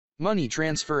Money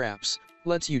transfer apps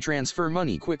lets you transfer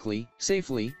money quickly,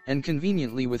 safely, and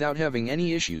conveniently without having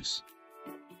any issues.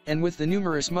 And with the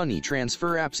numerous money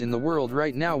transfer apps in the world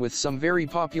right now, with some very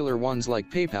popular ones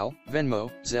like PayPal,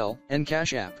 Venmo, Zelle, and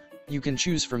Cash App, you can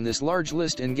choose from this large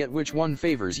list and get which one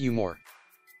favors you more.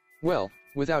 Well,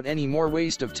 without any more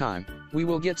waste of time, we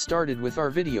will get started with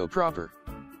our video proper.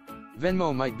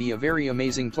 Venmo might be a very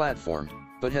amazing platform,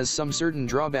 but has some certain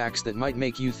drawbacks that might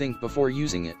make you think before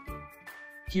using it.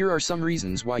 Here are some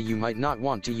reasons why you might not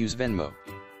want to use Venmo.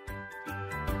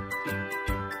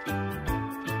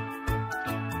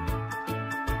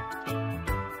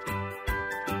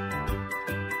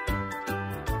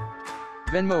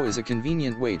 Venmo is a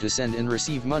convenient way to send and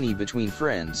receive money between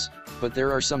friends, but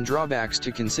there are some drawbacks to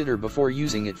consider before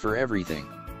using it for everything.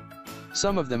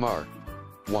 Some of them are: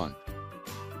 1.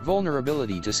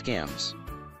 Vulnerability to scams.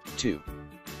 2.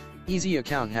 Easy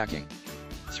account hacking.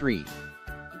 3.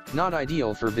 Not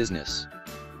ideal for business.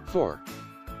 4.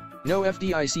 No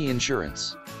FDIC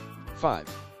insurance. 5.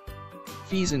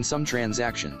 Fees in some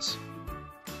transactions.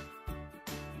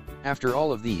 After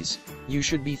all of these, you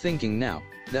should be thinking now,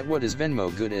 that what is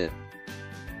Venmo good at?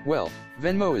 Well,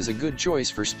 Venmo is a good choice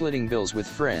for splitting bills with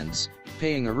friends,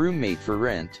 paying a roommate for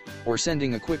rent, or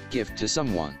sending a quick gift to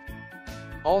someone.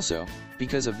 Also,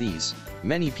 because of these,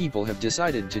 many people have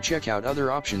decided to check out other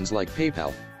options like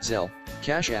PayPal, Zelle,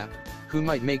 Cash App, who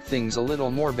might make things a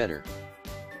little more better.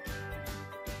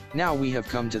 Now we have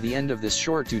come to the end of this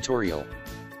short tutorial.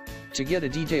 To get a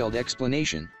detailed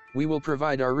explanation, we will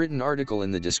provide our written article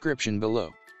in the description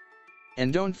below.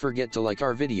 And don't forget to like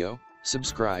our video,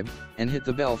 subscribe, and hit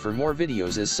the bell for more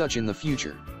videos as such in the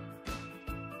future.